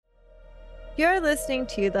You're listening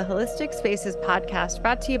to the Holistic Spaces podcast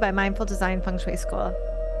brought to you by Mindful Design Feng Shui School.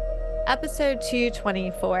 Episode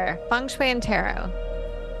 224, Feng Shui and Tarot.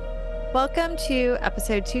 Welcome to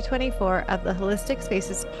episode 224 of the Holistic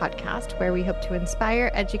Spaces podcast, where we hope to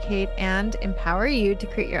inspire, educate, and empower you to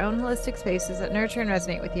create your own holistic spaces that nurture and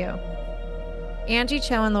resonate with you. Angie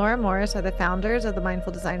Cho and Laura Morris are the founders of the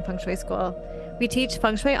Mindful Design Feng Shui School. We teach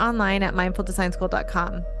Feng Shui online at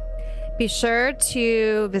mindfuldesignschool.com. Be sure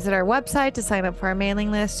to visit our website to sign up for our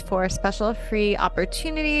mailing list for special free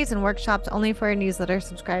opportunities and workshops only for our newsletter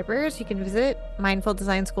subscribers. You can visit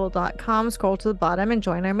mindfuldesignschool.com, scroll to the bottom, and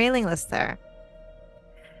join our mailing list there.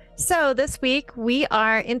 So this week we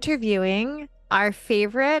are interviewing our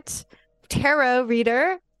favorite tarot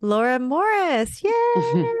reader, Laura Morris.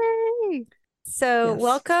 Yay! So Yes.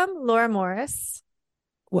 welcome, Laura Morris.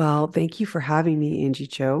 Well, thank you for having me, Angie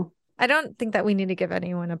Cho. I don't think that we need to give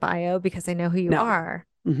anyone a bio because I know who you are.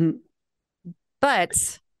 Mm-hmm.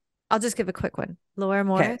 But I'll just give a quick one. Laura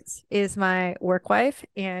Morris is my work wife,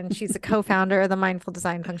 and she's a co-founder of the Mindful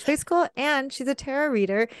Design Feng Shui School, and she's a tarot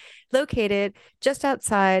reader located just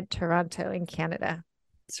outside Toronto in Canada.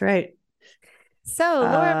 That's right. So,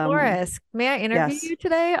 Laura Morris, may I interview you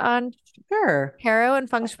today on tarot and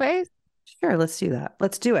Feng Shui? Sure, let's do that.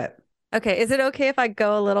 Let's do it. Okay. Is it okay if I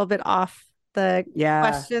go a little bit off the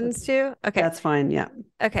questions too? Okay. That's fine. Yeah.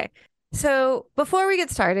 Okay. So before we get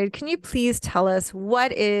started, can you please tell us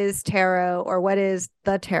what is tarot, or what is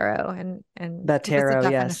the tarot? And the tarot,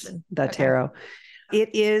 yes. The tarot.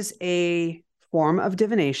 It is a form of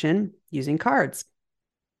divination using cards.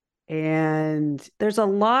 And there's a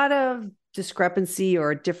lot of discrepancy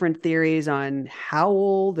or different theories on how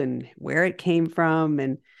old and where it came from.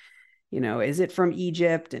 And, you know, is it from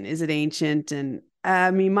Egypt and is it ancient? And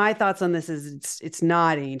I mean, my thoughts on this is it's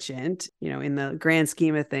not ancient, you know, in the grand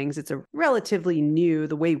scheme of things. It's a relatively new,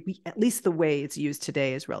 at least the way it's used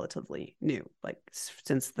today is relatively new, like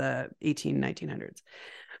since the 1900s.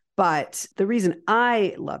 But the reason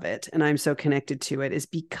I love it and I'm so connected to it is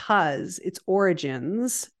because its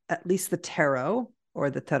origins, at least the tarot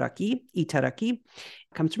or the taraki,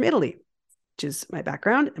 comes from Italy, which is my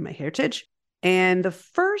background and my heritage. And the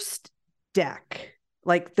first deck,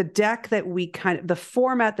 like the deck that the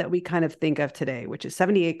format that we kind of think of today, which is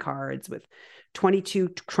 78 cards with 22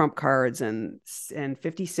 trump cards and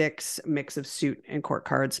 56 mix of suit and court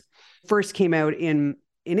cards, first came out in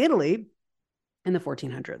Italy in the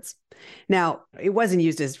 1400s. Now, it wasn't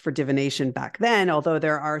used for divination back then, although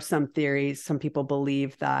there are some theories. Some people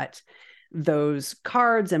believe that those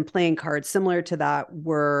cards and playing cards similar to that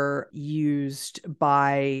were used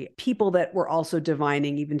by people that were also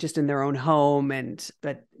divining, even just in their own home,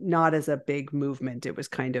 but not as a big movement. It was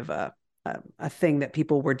kind of a thing that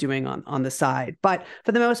people were doing on the side. But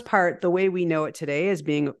for the most part, the way we know it today as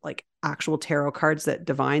being like actual tarot cards that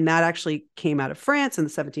divine, that actually came out of France in the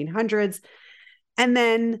 1700s. And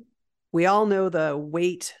then we all know the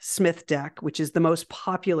Waite Smith deck, which is the most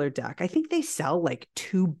popular deck. I think they sell like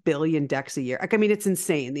 2 billion decks a year. Like, I mean, it's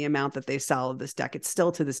insane the amount that they sell of this deck. It's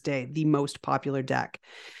still to this day the most popular deck.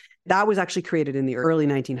 That was actually created in the early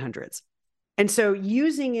 1900s. And so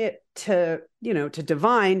using it to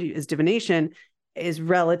divine as divination is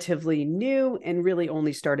relatively new and really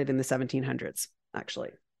only started in the 1700s, actually.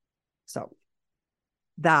 So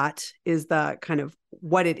that is the kind of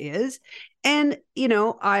what it is. And, you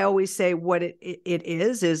know, I always say what it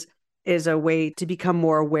is a way to become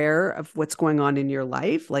more aware of what's going on in your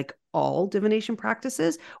life, like all divination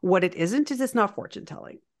practices. What it isn't is it's not fortune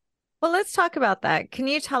telling. Well, let's talk about that. Can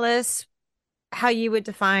you tell us how you would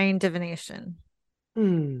define divination?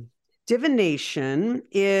 Divination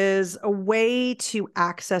is a way to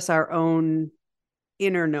access our own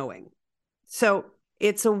inner knowing. So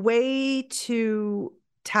it's a way to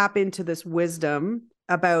tap into this wisdom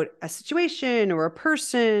about a situation or a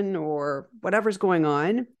person or whatever's going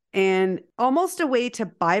on, and almost a way to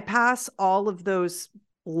bypass all of those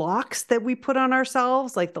blocks that we put on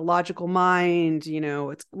ourselves, like the logical mind, you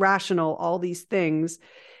know, it's rational, all these things.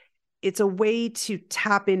 It's a way to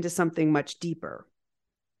tap into something much deeper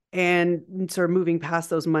and sort of moving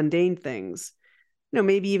past those mundane things. You know,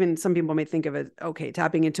 maybe even some people may think of it, okay,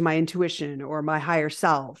 tapping into my intuition or my higher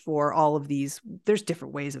self or all of these. There's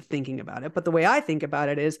different ways of thinking about it. But the way I think about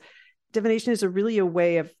it is divination is really a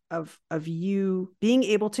way of you being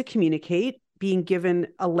able to communicate, being given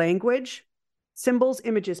a language, symbols,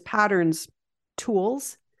 images, patterns,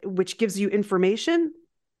 tools, which gives you information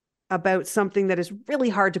about something that is really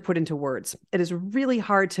hard to put into words. It is really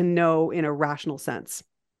hard to know in a rational sense,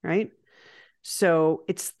 right? So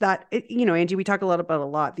it's that, you know, Angie, we talk a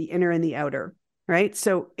lot, the inner and the outer, right?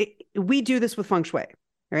 So we do this with Feng Shui.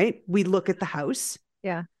 right? We look at the house.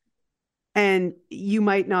 Yeah. And you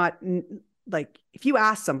might not, like, if you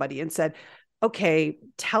ask somebody and said, okay,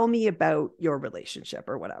 tell me about your relationship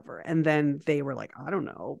or whatever. And then they were like, I don't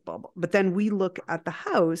know, blah, blah. But then we look at the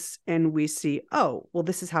house and we see, oh, well,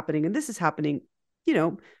 this is happening and this is happening.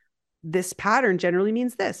 This pattern generally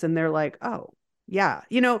means this. And they're like, oh, yeah.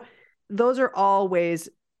 Those are all ways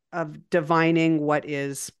of divining what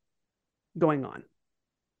is going on.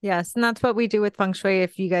 Yes. And that's what we do with Feng Shui.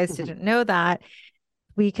 If you guys didn't know that,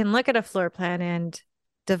 we can look at a floor plan and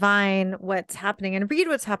divine what's happening and read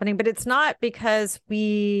what's happening, but it's not because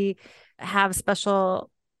we have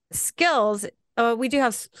special skills. Oh, we do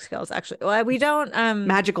have skills, actually. Well, we don't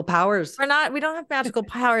magical powers. We don't have magical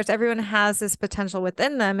powers. Everyone has this potential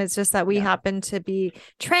within them. It's just that we happen to be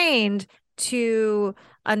trained to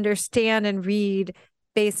understand and read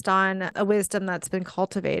based on a wisdom that's been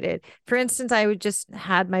cultivated. For instance, I just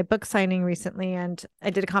had my book signing recently, and I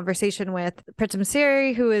did a conversation with Pritam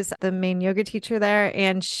Siri, who is the main yoga teacher there.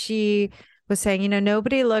 And she was saying,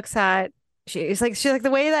 nobody looks at, she's like,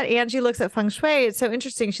 the way that Angie looks at Feng Shui, it's so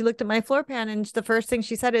interesting. She looked at my floor plan, and the first thing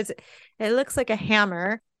she said is, it looks like a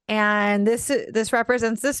hammer. And this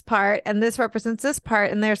represents this part, and this represents this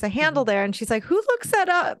part, and there's a handle there. And she's like, who looks at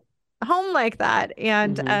a home like that?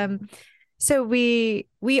 And so we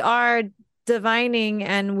are divining,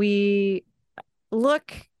 and we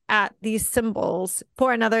look at these symbols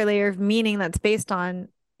for another layer of meaning that's based on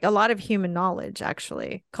a lot of human knowledge,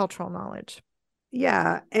 actually, cultural knowledge.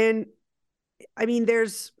 Yeah. And I mean,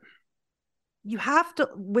 you have to,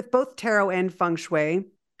 with both tarot and Feng Shui,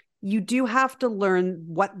 you do have to learn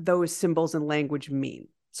what those symbols and language mean.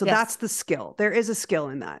 So that's the skill. There is a skill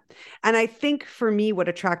in that. And I think for me, what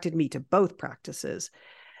attracted me to both practices,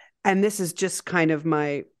 and this is just kind of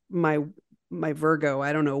my Virgo,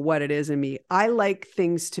 I don't know what it is in me. I like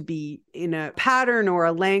things to be in a pattern or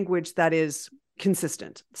a language that is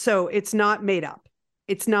consistent. So it's not made up.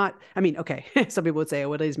 It's not, I mean, okay, some people would say,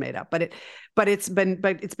 oh, it is made up, but it's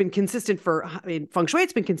been consistent for, Feng Shui,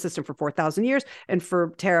 it's been consistent for 4,000 years. And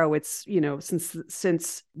for tarot, it's,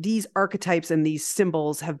 since these archetypes and these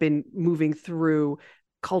symbols have been moving through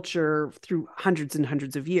culture through hundreds and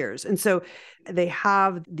hundreds of years. And so they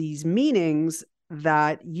have these meanings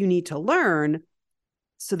that you need to learn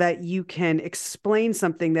so that you can explain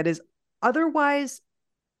something that is otherwise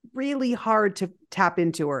really hard to tap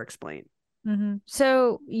into or explain. Mm-hmm.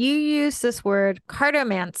 So you use this word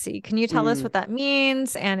cartomancy. Can you tell us what that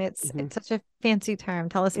means? And it's such a fancy term.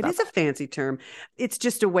 Tell us about it. It is a fancy term. It's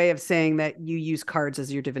just a way of saying that you use cards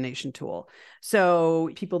as your divination tool. So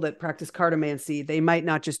people that practice cartomancy, they might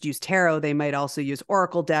not just use tarot. They might also use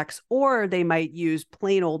oracle decks, or they might use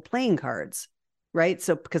plain old playing cards, right?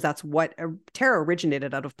 So because that's what tarot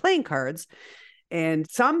originated out of, playing cards. And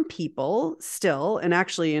some people still, and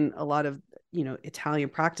actually in a lot of Italian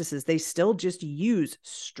practices, they still just use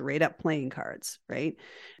straight up playing cards, right,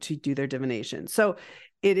 to do their divination. So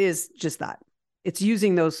it is just that. It's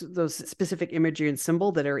using those specific imagery and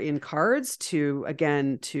symbol that are in cards to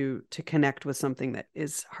connect with something that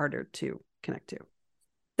is harder to connect to.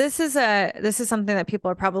 This is something that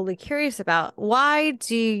people are probably curious about. Why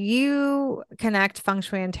do you connect Feng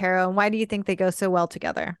Shui and tarot, and why do you think they go so well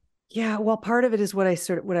together? Yeah, well, part of it is what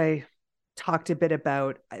I talked a bit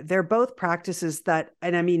about. They're both practices that,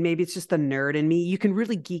 and I mean, maybe it's just the nerd in me, you can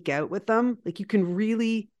really geek out with them. Like, you can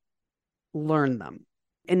really learn them.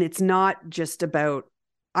 And it's not just about,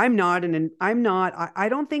 I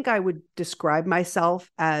don't think I would describe myself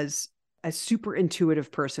as a super intuitive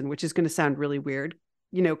person, which is going to sound really weird,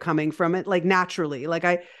 coming from it, like naturally, like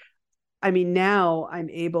I mean, now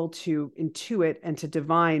I'm able to intuit and to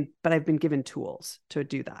divine, but I've been given tools to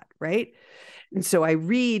do that. Right. And so I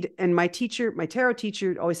read, and my tarot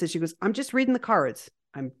teacher always says, she goes, I'm just reading the cards.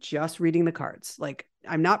 I'm just reading the cards. Like,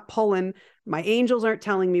 I'm not pulling, my angels aren't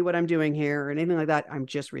telling me what I'm doing here or anything like that. I'm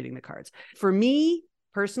just reading the cards. For me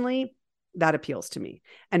personally, that appeals to me.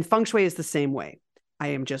 And Feng Shui is the same way. I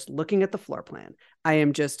am just looking at the floor plan. I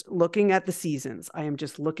am just looking at the seasons. I am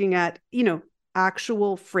just looking at,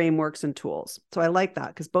 actual frameworks and tools. So I like that,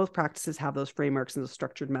 because both practices have those frameworks and those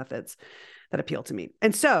structured methods that appeal to me.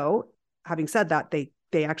 And so, having said that, they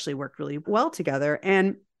actually work really well together,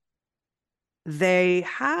 and they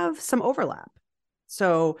have some overlap.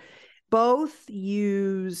 So both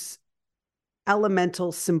use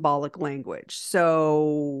elemental symbolic language.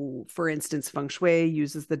 So for instance, Feng Shui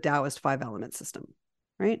uses the Taoist 5 element system,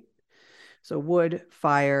 right? So wood,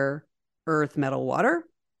 fire, earth, metal, water.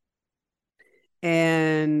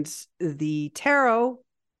 And the tarot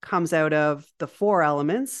comes out of the 4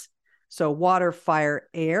 elements. So water, fire,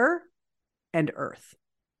 air, and earth.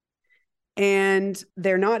 And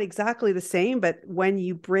they're not exactly the same, but when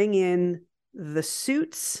you bring in the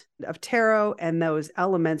suits of tarot and those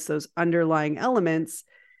elements, those underlying elements,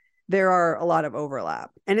 there are a lot of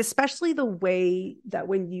overlap. And especially the way that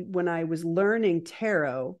when I was learning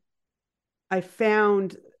tarot, I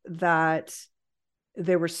found that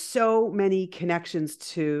there were so many connections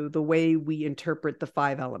to the way we interpret the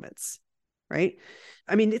 5 elements, right?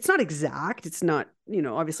 I mean, it's not exact. It's not,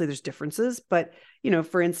 obviously there's differences, but,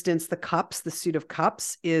 for instance, the suit of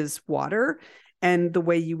cups is water. And the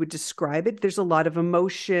way you would describe it, there's a lot of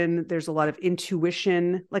emotion. There's a lot of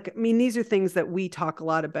intuition. These are things that we talk a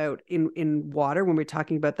lot about in water when we're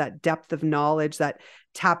talking about that depth of knowledge, that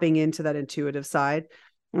tapping into that intuitive side.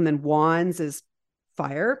 And then wands is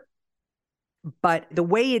fire. But the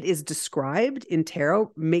way it is described in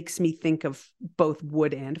tarot makes me think of both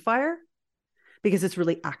wood and fire, because it's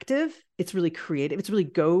really active. It's really creative. It's really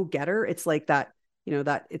go-getter. It's like that,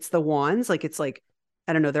 that it's the wands. It's like,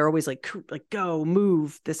 I don't know. They're always like go,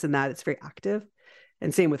 move, this and that. It's very active.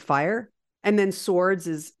 And same with fire. And then swords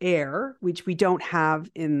is air, which we don't have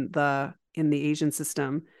in the Asian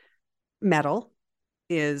system. Metal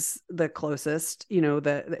is the closest, it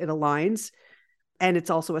aligns. And it's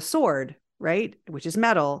also a sword, right? Which is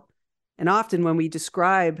metal. And often when we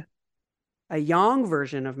describe a yang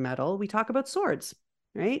version of metal, we talk about swords,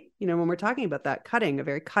 right? When we're talking about that cutting,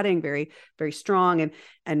 very, very strong,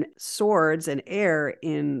 and swords and air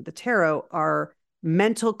in the tarot are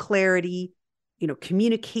mental clarity,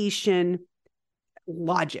 communication,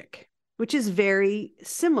 logic, which is very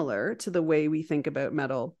similar to the way we think about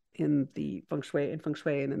metal in the Feng Shui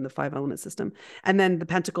and in the 5 element system. And then the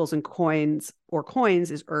pentacles and coins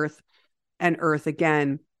is earth, and earth,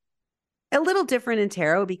 again, a little different in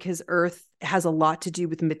tarot because earth has a lot to do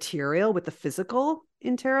with material, with the physical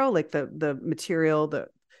in tarot, like the material, the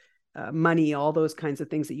money, all those kinds of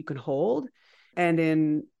things that you can hold. And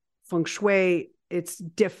in Feng Shui, it's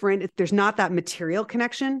different. There's not that material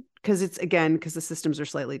connection because the systems are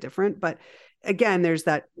slightly different. But again, there's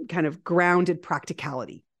that kind of grounded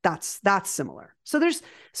practicality. That's similar. So there's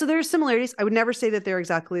similarities. I would never say that they're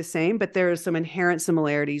exactly the same, but there are some inherent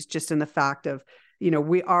similarities just in the fact of,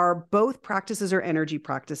 we are both practices are energy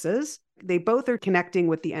practices. They both are connecting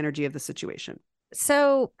with the energy of the situation.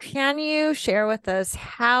 So can you share with us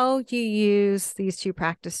how you use these 2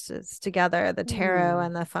 practices together, the tarot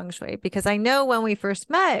and the Feng Shui? Because I know when we first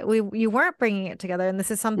met, you weren't bringing it together. And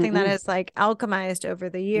this is something that is alchemized over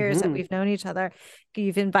the years that we've known each other.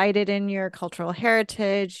 You've invited in your cultural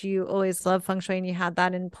heritage. You always loved Feng Shui and you had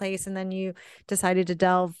that in place. And then you decided to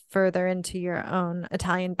delve further into your own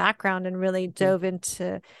Italian background and really dove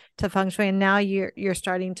into Feng Shui. And now you're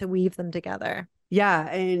starting to weave them together. Yeah.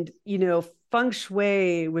 And, Feng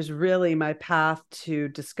Shui was really my path to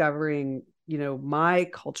discovering, my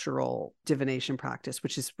cultural divination practice,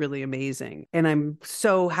 which is really amazing. And I'm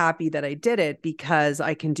so happy that I did it because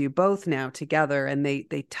I can do both now together. And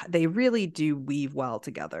they really do weave well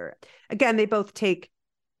together. Again, they both take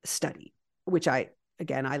study, which I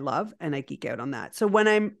love and I geek out on that. So when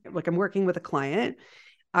I'm working with a client,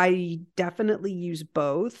 I definitely use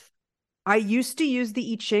both. I used to use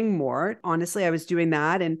the I Ching more. Honestly, I was doing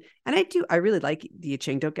that. And I really like the I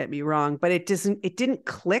Ching, don't get me wrong, but it didn't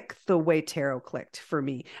click the way tarot clicked for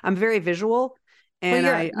me. I'm very visual.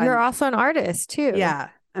 And you're also an artist too. Yeah.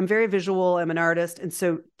 I'm very visual. I'm an artist. And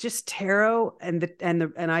so just tarot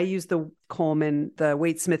and I use the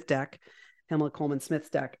Waite Smith deck, Pamela Coleman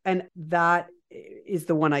Smith deck. And that is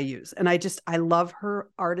the one I use. And I love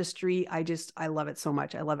her artistry. I love it so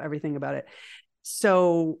much. I love everything about it.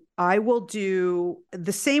 So I will do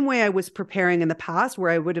the same way I was preparing in the past, where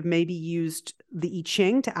I would have maybe used the I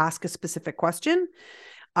Ching to ask a specific question.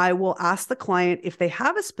 I will ask the client if they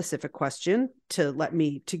have a specific question to let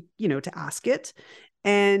me to ask it.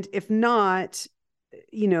 And if not,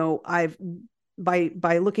 I've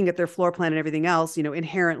by looking at their floor plan and everything else,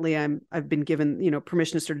 inherently I've been given,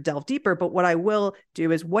 permission to sort of delve deeper. But what I will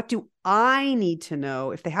do is, what do I need to know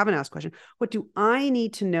if they haven't asked a question? What do I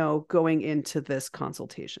need to know going into this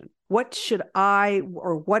consultation? What are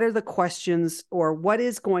the questions, or what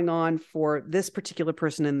is going on for this particular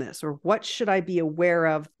person in this, or what should I be aware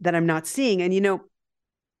of that I'm not seeing? And,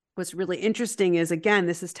 what's really interesting is, again,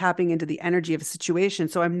 this is tapping into the energy of a situation.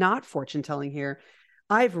 So I'm not fortune telling here.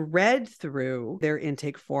 I've read through their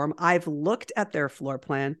intake form. I've looked at their floor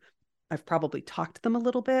plan. I've probably talked to them a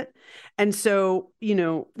little bit. And so,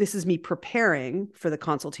 this is me preparing for the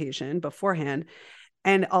consultation beforehand.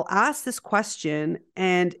 And I'll ask this question,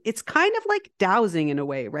 and it's kind of like dowsing in a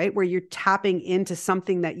way, right? Where you're tapping into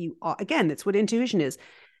something that again, that's what intuition is.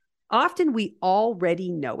 Often we already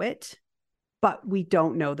know it, but we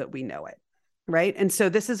don't know that we know it. right? And so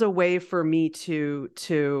this is a way for me to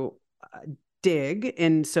dig,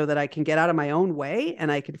 and so that I can get out of my own way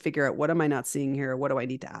and I can figure out, what am I not seeing here? What do I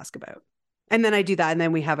need to ask about? And then I do that, and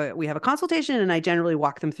then we have a consultation, and I generally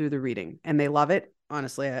walk them through the reading, and they love it.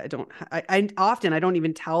 Honestly, I often, I don't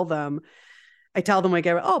even tell them. I tell them, like,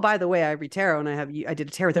 oh, by the way, I read tarot, and I did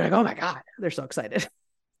a tarot. They're like, oh my God, they're so excited.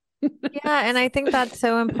 Yeah, and I think that's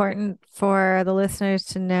so important for the listeners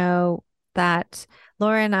to know that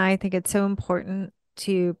Laura and I think it's so important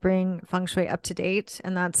to bring feng shui up to date,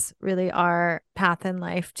 and that's really our path in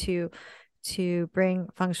life to bring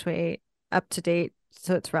feng shui up to date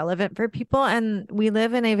so it's relevant for people. And we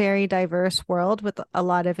live in a very diverse world with a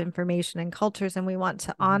lot of information and cultures, and we want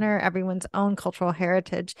to honor everyone's own cultural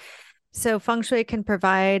heritage. So feng shui can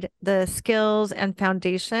provide the skills and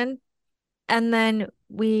foundation. And then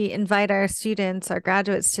we invite our students, our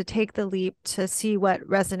graduates, to take the leap to see what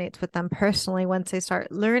resonates with them personally. Once they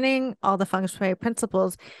start learning all the feng shui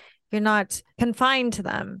principles, you're not confined to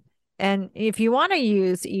them. And if you want to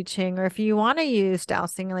use I Ching, or if you want to use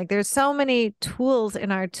dowsing, like, there's so many tools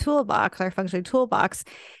in our toolbox, our feng shui toolbox,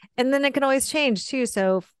 and then it can always change too.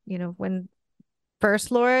 So, when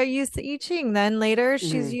first Laura used the I Ching, then later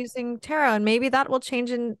she's using tarot, and maybe that will change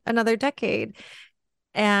in another decade.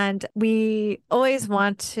 And we always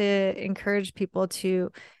want to encourage people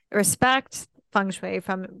to respect feng shui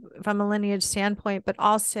from a lineage standpoint, but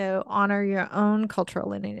also honor your own cultural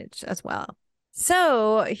lineage as well.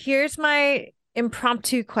 So here's my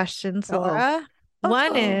impromptu questions, Laura.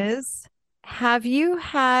 One is, have you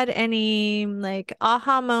had any like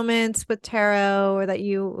aha moments with tarot, or that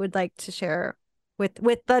you would like to share with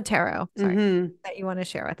the tarot, that you want to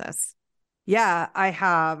share with us? Yeah, I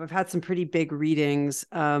have. I've had some pretty big readings.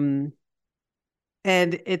 And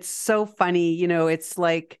it's so funny, it's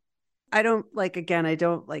like, I don't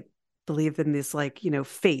believe in this,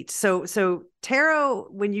 fate. So tarot,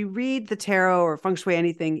 when you read the tarot or feng shui,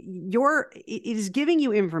 anything, it is giving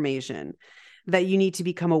you information that you need to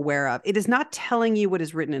become aware of. It is not telling you what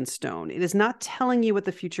is written in stone. It is not telling you what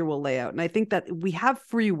the future will lay out. And I think that we have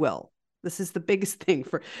free will. This is the biggest thing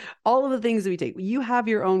for all of the things that we take. You have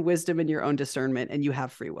your own wisdom and your own discernment, and you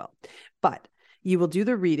have free will. But you will do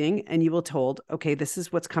the reading, and you will told, okay, this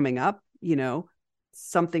is what's coming up.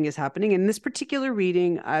 Something is happening. In this particular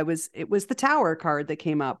reading, it was the Tower card that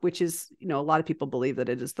came up, which is, a lot of people believe that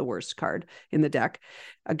it is the worst card in the deck.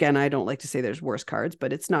 Again, I don't like to say there's worse cards,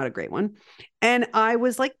 but it's not a great one. And I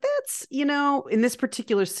was like, that's, in this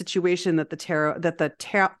particular situation that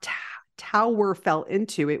the Tower fell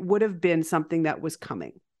into, it would have been something that was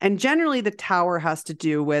coming. And generally the Tower has to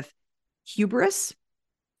do with hubris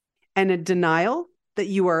and a denial that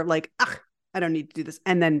you are like, I don't need to do this.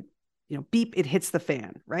 And then, beep, it hits the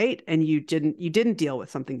fan, right? And you didn't deal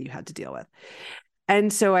with something that you had to deal with.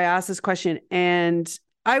 And so I asked this question, and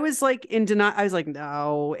I was like in denial. I was like,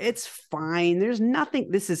 no, it's fine. There's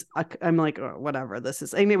nothing. I'm like, oh, whatever this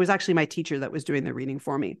is. I mean, it was actually my teacher that was doing the reading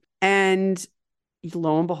for me. And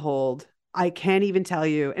lo and behold, I can't even tell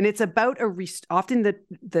you. And it's about often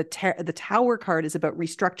the Tower card is about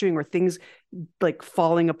restructuring, or things like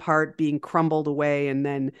falling apart, being crumbled away. And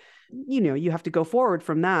then, you have to go forward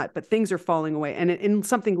from that, but things are falling away. And in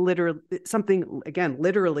something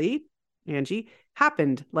literally, Angie,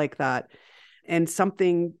 happened like that. And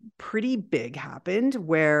something pretty big happened,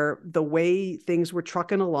 where the way things were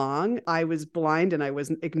trucking along, I was blind and I was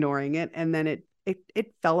ignoring it. And then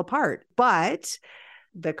it fell apart. But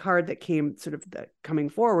the card that came coming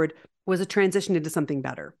forward was a transition into something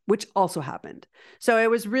better, which also happened. So it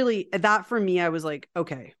was really that for me. I was like,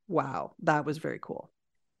 okay, wow, that was very cool.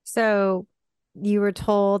 So you were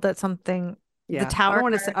told that something, the Tower. I don't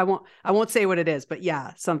want to say, I won't say what it is, but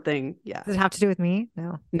yeah, something. Yeah. Does it have to do with me?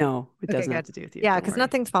 No, it doesn't have to do with you. Yeah, because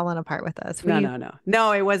nothing's fallen apart with us.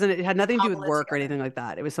 No, it wasn't. It had nothing to do with work or anything like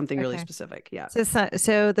that. It was something really specific. Yeah.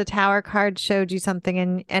 So the Tower card showed you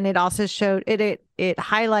something, and it also showed it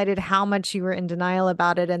highlighted how much you were in denial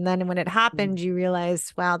about it. And then when it happened, you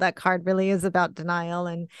realized, wow, that card really is about denial,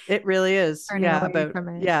 and it really is. Yeah.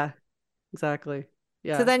 Yeah, exactly.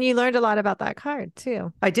 Yeah. So then you learned a lot about that card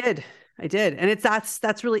too. I did. And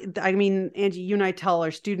that's really, I mean, Angie, you and I tell our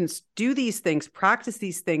students, do these things, practice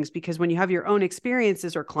these things, because when you have your own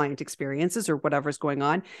experiences or client experiences or whatever's going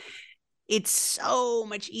on, it's so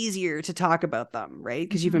much easier to talk about them, right?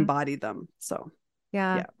 Because you've embodied them. So,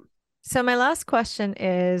 yeah. So my last question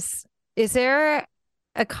is there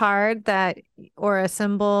a card or a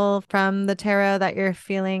symbol from the tarot that you're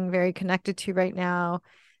feeling very connected to right now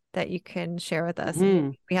that you can share with us?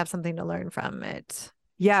 And we have something to learn from it.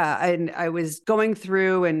 Yeah, and I was going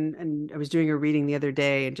through and I was doing a reading the other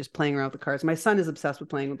day and just playing around with the cards. My son is obsessed with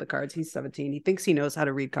playing with the cards. He's 17. He thinks he knows how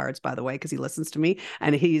to read cards, by the way, because he listens to me,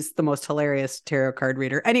 and he's the most hilarious tarot card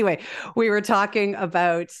reader. Anyway, we were talking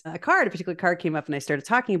about a particular card came up, and I started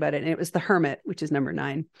talking about it, and it was the Hermit, which is number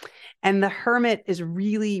 9. And the Hermit is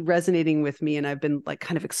really resonating with me, and I've been like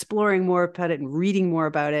kind of exploring more about it and reading more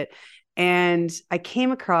about it. And I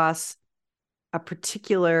came across a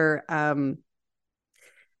particular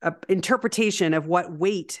interpretation of what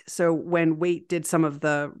Waite. So when Waite did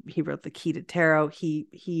he wrote the Key to Tarot,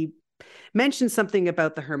 he mentioned something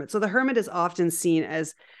about the Hermit. So the Hermit is often seen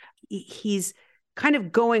as he's kind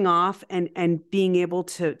of going off and being able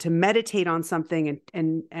to meditate on something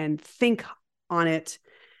and think on it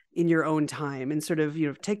in your own time and sort of,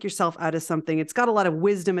 take yourself out of something. It's got a lot of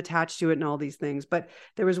wisdom attached to it and all these things. But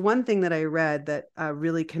there was one thing that I read that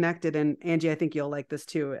really connected. And Angie, I think you'll like this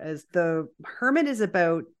too, as the Hermit is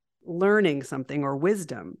about learning something or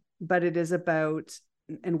wisdom, but it is about,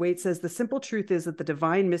 and Waite says, the simple truth is that the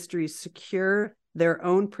divine mysteries secure their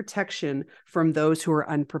own protection from those who are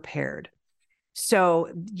unprepared. So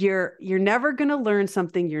you're never going to learn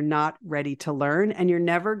something you're not ready to learn, and you're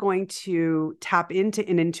never going to tap into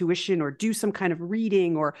an intuition or do some kind of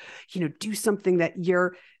reading or, do something that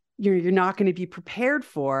you're not going to be prepared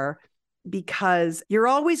for, because you're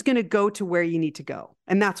always going to go to where you need to go.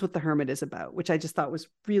 And that's what the Hermit is about, which I just thought was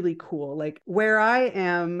really cool. Like, where I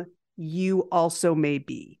am, you also may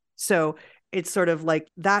be. So it's sort of like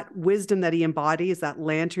that wisdom that he embodies, that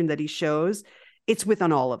lantern that he shows, it's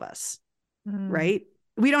within all of us. Right?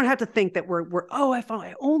 We don't have to think that we're if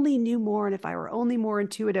I only knew more, and if I were only more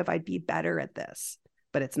intuitive, I'd be better at this.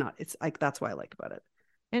 But it's not. It's like, that's what I like about it.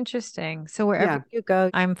 Interesting. So wherever you go,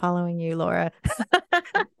 I'm following you, Laura.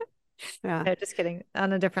 Yeah. No, just kidding.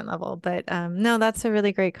 On a different level. But no, that's a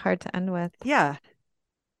really great card to end with. Yeah.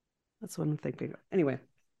 That's what I'm thinking. Anyway.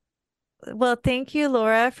 Well, thank you,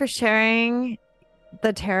 Laura, for sharing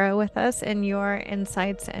the tarot with us and your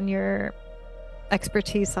insights and your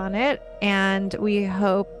expertise on it. And we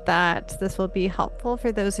hope that this will be helpful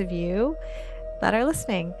for those of you that are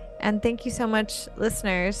listening. And thank you so much,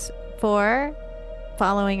 listeners, for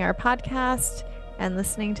following our podcast and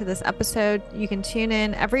listening to this episode. You can tune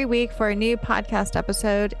in every week for a new podcast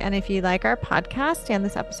episode. And if you like our podcast and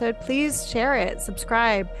this episode, please share it,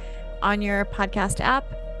 subscribe on your podcast app.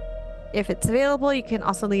 If it's available, you can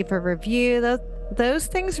also leave a review. Those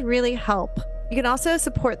things really help. You can also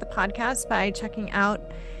support the podcast by checking out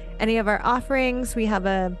any of our offerings. We have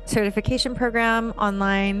a certification program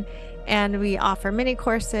online, and we offer mini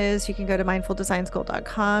courses. You can go to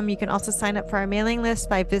mindfuldesignschool.com. You can also sign up for our mailing list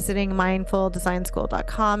by visiting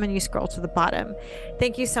mindfuldesignschool.com, and you scroll to the bottom.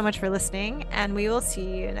 Thank you so much for listening, and we will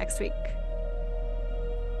see you next week.